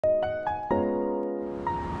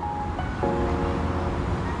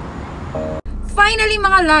finally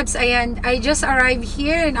mga loves, ayan, I just arrived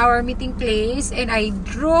here in our meeting place and I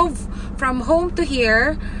drove from home to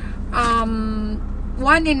here 1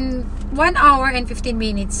 hour and 15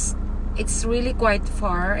 minutes. It's really quite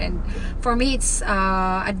far, and for me it's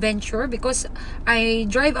adventure because I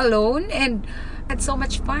drive alone and had so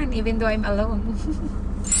much fun even though I'm alone.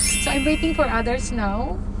 So I'm waiting for others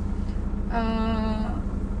now.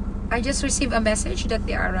 I just received a message that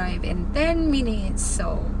they arrive in 10 minutes,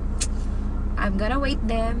 so I'm gonna wait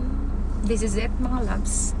them. This is it mga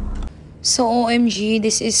loves. So OMG,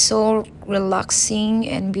 this is so relaxing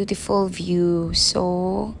and beautiful view.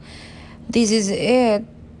 So this is it,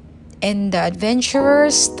 and the adventure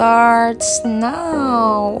starts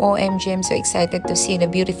now. OMG, I'm so excited to see the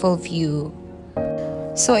beautiful view.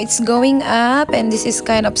 So it's going up and this is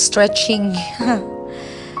kind of stretching.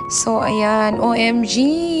 So ayan,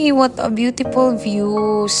 OMG, what a beautiful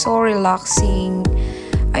view, so relaxing.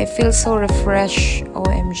 I feel so refreshed.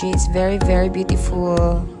 OMG, it's very, very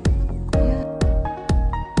beautiful.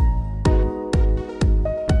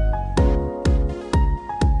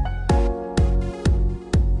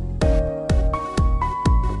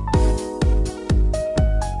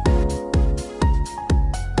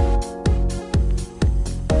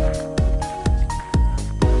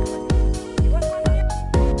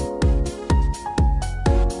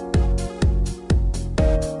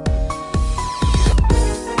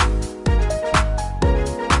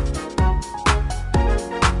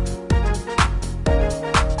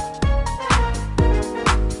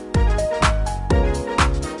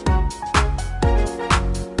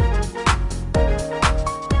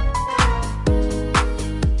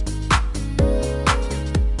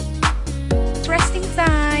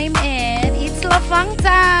 Long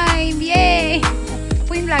time! Yay!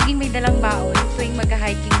 Po yung laging may dalang baon tuwing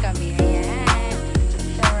mag-hiking kami. Ayan.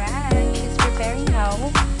 Sharon, she's preparing now.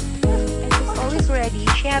 And she's always ready.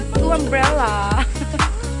 She had 2 umbrella.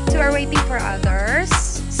 So we're waiting for others.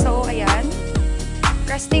 So, ayan.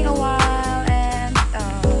 Resting a while and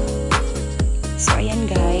so, ayan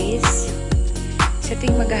guys. So,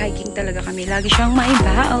 tuwing mag-hiking talaga kami. Lagi siyang may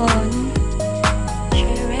baon.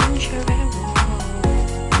 Sharon, Sharon.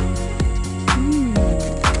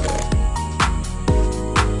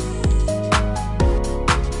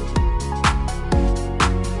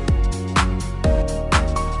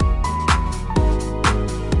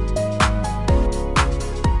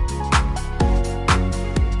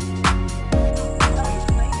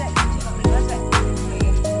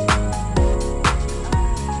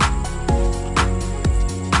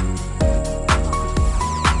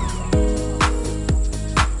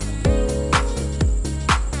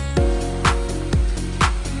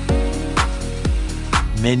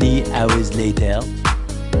 Many hours later.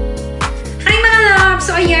 Hi mga loves!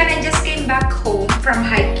 So ayan, I just came back home from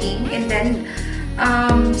hiking and then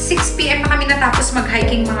 6 PM na kami natapos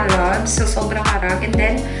mag-hiking mga loves. So sobrang harap. And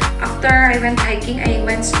then after I went hiking, I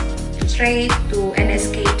went straight to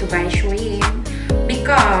NSK to buy shrimp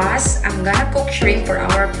because I'm gonna cook shrimp for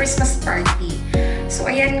our Christmas party. So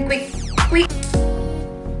ayan, quick